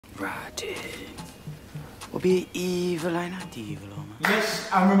Right. Will be evil and not evil, man. Yes,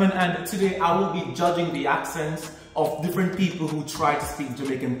 I'm Roman, and today I will be judging the accents of different people who try to speak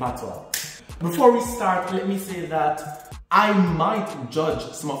Jamaican Patois. Before we start, let me say that I might judge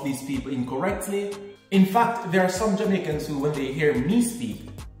some of these people incorrectly. In fact, there are some Jamaicans who, when they hear me speak,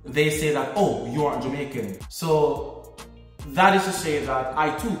 they say that, oh, you aren't Jamaican. So that is to say that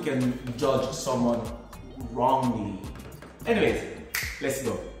I too can judge someone wrongly. Anyways, let's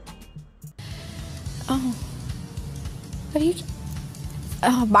go. Oh. What are you...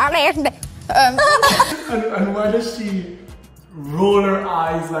 Oh, Barney. And why does she roll her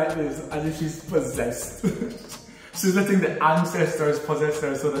eyes like this as if she's possessed? She's letting the ancestors possess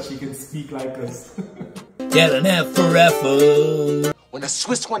her so that she can speak like us. Telling that forever. When the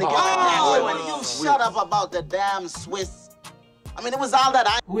Swiss want to get you shut up about the damn Swiss. I mean, it was all that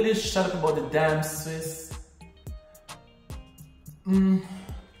I... Will you shut up about the damn Swiss?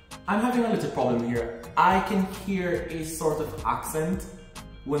 I'm having a little problem here. I can hear a sort of accent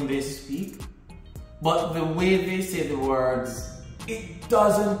when they speak, but the way they say the words, it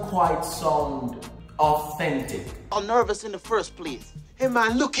doesn't quite sound authentic. I'm nervous in the first place. Hey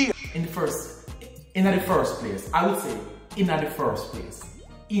man, look here. In the first place, I would say, in the first place.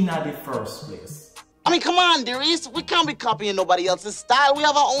 I mean, come on, dearies. We can't be copying nobody else's style. We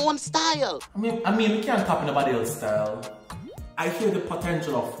have our own style. I mean, we can't copy nobody else's style. I hear the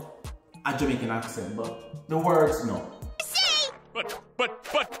potential of a Jamaican accent, but the words, no. But.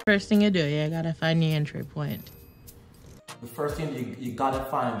 First thing you do, you gotta find the entry point. The first thing you gotta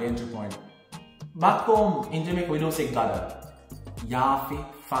find the entry point. Back home in Jamaica, we don't say gotta. You have to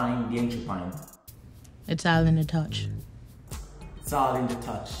find the entry point. It's all in the touch. It's all in the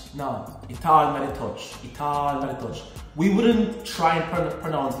touch. No, it's all in the touch. It's all in the touch. We wouldn't try and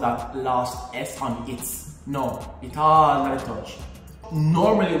pronounce that last S on it's. No, it's all in the touch.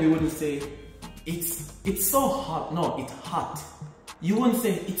 Normally we wouldn't say it's so hot. No, it's hot. You wouldn't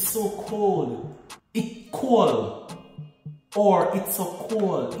say it's so cold. It's cold. Or it's so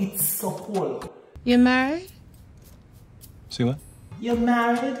cold. It's so cold. You married? See what? You're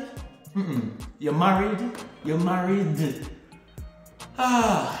married? You're married? You're married.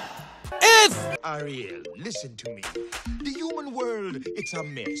 It's Ariel, listen to me. The human world, it's a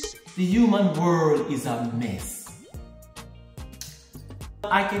mess. The human world is a mess.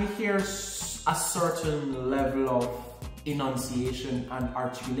 I can hear a certain level of enunciation and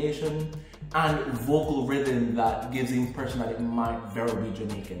articulation and vocal rhythm that gives the impression that it might very be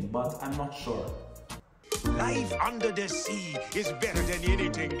Jamaican, but I'm not sure. Life under the sea is better than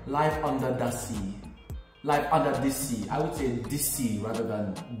anything. Life under the sea. Life under the sea. I would say this sea rather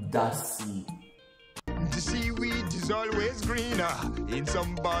than the sea. The seaweed is always greener in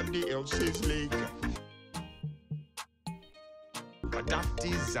somebody else's lake. But that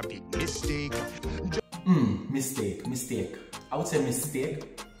is a big mistake. Mistake. I would say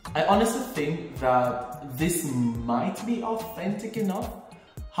mistake. I honestly think that this might be authentic enough.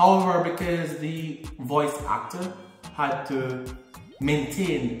 However, because the voice actor had to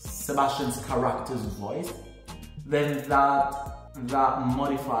maintain Sebastian's character's voice, then that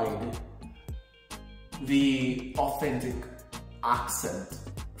modified the authentic accent.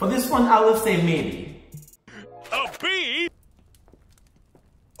 For this one, I will say maybe. A B?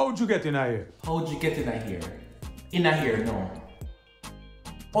 How'd you get in here? How'd you get in here? In here, no.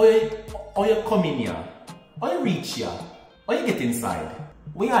 Or you come in here. Or you reach here. Or you get inside.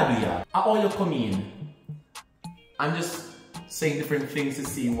 Where you do here? Or you come in. I'm just saying different things to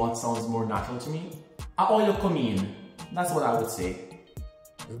see what sounds more natural to me. Or you come in. That's what I would say.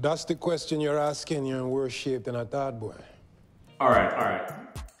 If that's the question you're asking, you're in worse shape than I thought, boy. Alright.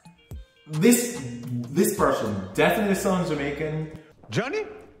 This person definitely sounds Jamaican. Johnny,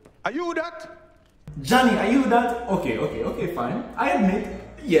 are you that? Johnny, are you that? Okay, fine. I admit,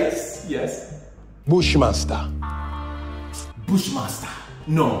 yes. Bushmaster. Bushmaster.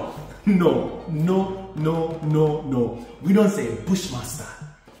 No. We don't say Bushmaster.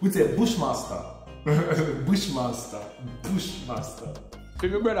 We say Bushmaster. Bushmaster. So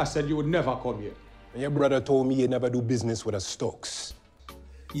your brother said you would never come here. And your brother told me you never do business with the Stokes.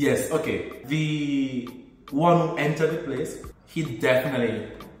 Yes, okay. The one who entered the place, he definitely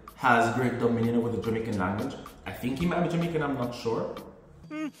has great dominion over the Jamaican language. I think he might be Jamaican, I'm not sure.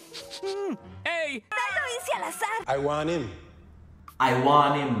 Hey! I want him.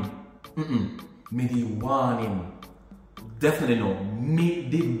 Me did want him. Definitely no. Me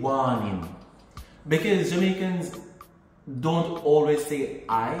did want him. Because Jamaicans don't always say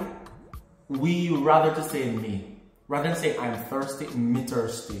I. We rather to say me. Rather than say I'm thirsty, me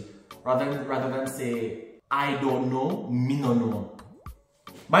thirsty. Rather than say I don't know, me no know.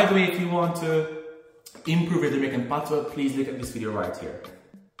 By the way, if you want to improve your Jamaican Patois, please look at this video right here.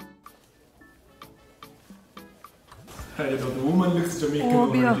 I don't know, the woman looks Jamaican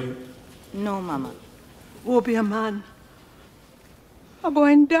already. No, Mama. Oh, be a man. I go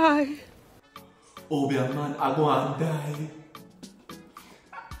and die. Oh, be a man, I go and die.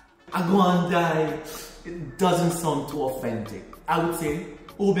 I go and die. It doesn't sound too authentic. I would say,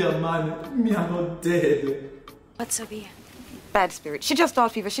 oh, be a man, me, I'm not dead. What's up here? Bad spirit. She just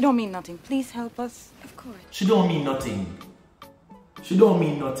thought fever. She don't mean nothing. Please help us. Of course. She don't mean nothing. She don't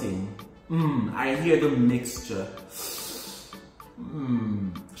mean nothing. I hear the mixture.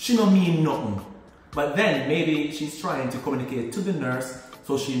 She don't mean nothing. But then maybe she's trying to communicate to the nurse,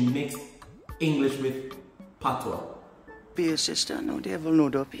 so she mixed English with Patois. Be your sister, no devil, no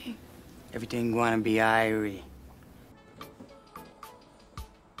dopey. Everything gonna be irie.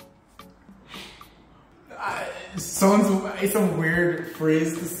 It's a weird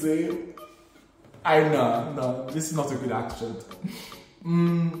phrase to say. No, this is not a good accent.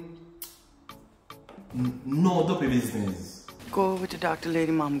 No dopey business. Go with the doctor,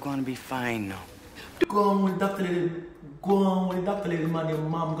 lady, Mom gonna be fine now. Go on with the doctor, lady, man, your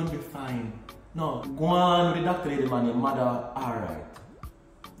mom gonna be fine. No, go on with the doctor, lady, man, your mother, alright.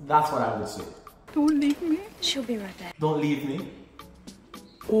 That's what I would say. Don't leave me. She'll be right back. Don't leave me.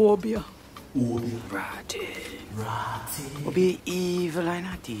 Obia. Obia. Ratty. Ratty. Be evil, I'm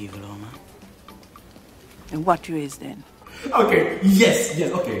not evil, oh man. And what you is then? Okay, yes,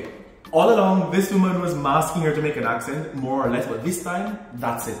 okay. All along, this woman was masking her Jamaican accent, more or less, but this time,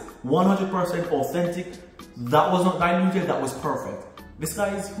 that's it. 100% authentic. That was not diluted, that was perfect. This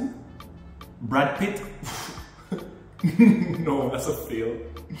guy is who? Brad Pitt? No, that's a fail.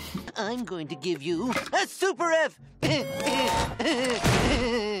 I'm going to give you a super F.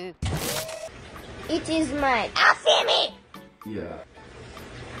 It is mine. I'll see me. Yeah.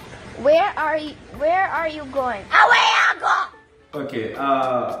 Where are you going? Away I go. Okay,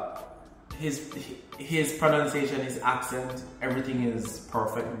 his pronunciation, his accent, everything is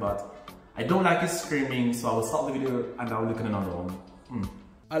perfect, but I don't like his screaming, so I will stop the video and I'll look at another one.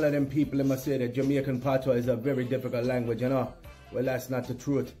 All of them people must say that Jamaican Patois is a very difficult language, you know? Well, that's not the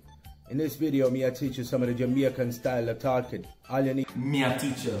truth. In this video, me I teach you some of the Jamaican style of talking. All you need... Me a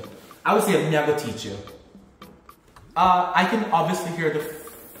teach you. I would say me I go teach you. I can obviously hear the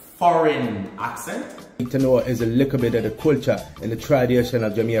foreign accent. To know is a little bit of the culture and the tradition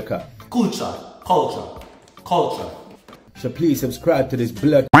of Jamaica. Culture. So please subscribe to this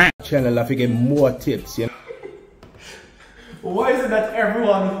blood channel if you get more tips, you know? Why is it that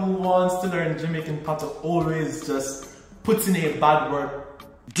everyone who wants to learn Jamaican Patois always just puts in a bad word?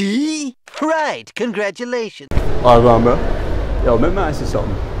 D? Right, congratulations. Alright, go on, bro. Yo, let me ask you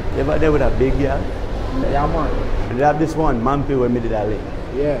something. You ever there with a big girl? Yeah, man. They have this one, Mampy, where me did that link.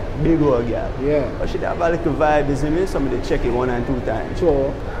 Yeah. Big old girl. Yeah. But she have a little vibe, isn't it? Somebody check it 1 and 2 times.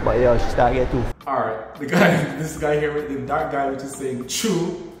 Sure. But yeah, she start get too. Alright, this guy here with the dark guy which is saying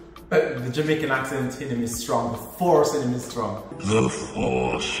true. The Jamaican accent in him is strong, the force in him is strong. The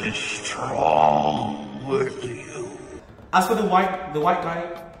force is strong with you. As for the white guy,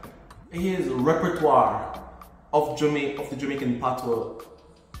 his repertoire of the Jamaican Patois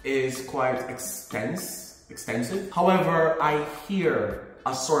is quite extensive. However, I hear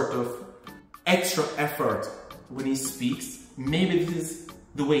a sort of extra effort when he speaks. Maybe this is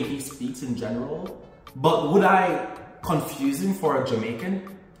the way he speaks in general, but would I confuse him for a Jamaican?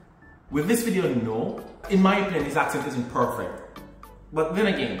 With this video, no. In my opinion, his accent isn't perfect. But then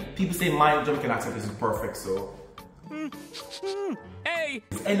again, people say my Jamaican accent isn't perfect, so... Hey!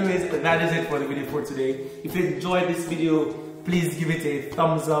 Anyways, that is it for the video for today. If you enjoyed this video, please give it a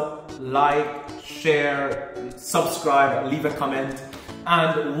thumbs up, like, share, subscribe, leave a comment.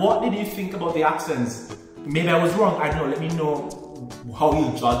 And what did you think about the accents? Maybe I was wrong, I don't know, let me know how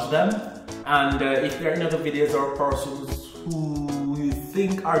you judge them. And if there are any other videos or persons who you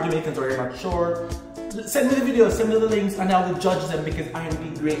think are Jamaicans or you're not sure, send me the videos, send me the links, and I will judge them because I am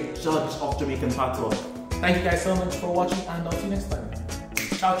the great judge of Jamaican Patois. Thank you guys so much for watching, and I'll see you next time.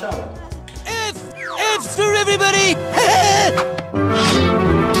 Ciao, ciao. F for everybody!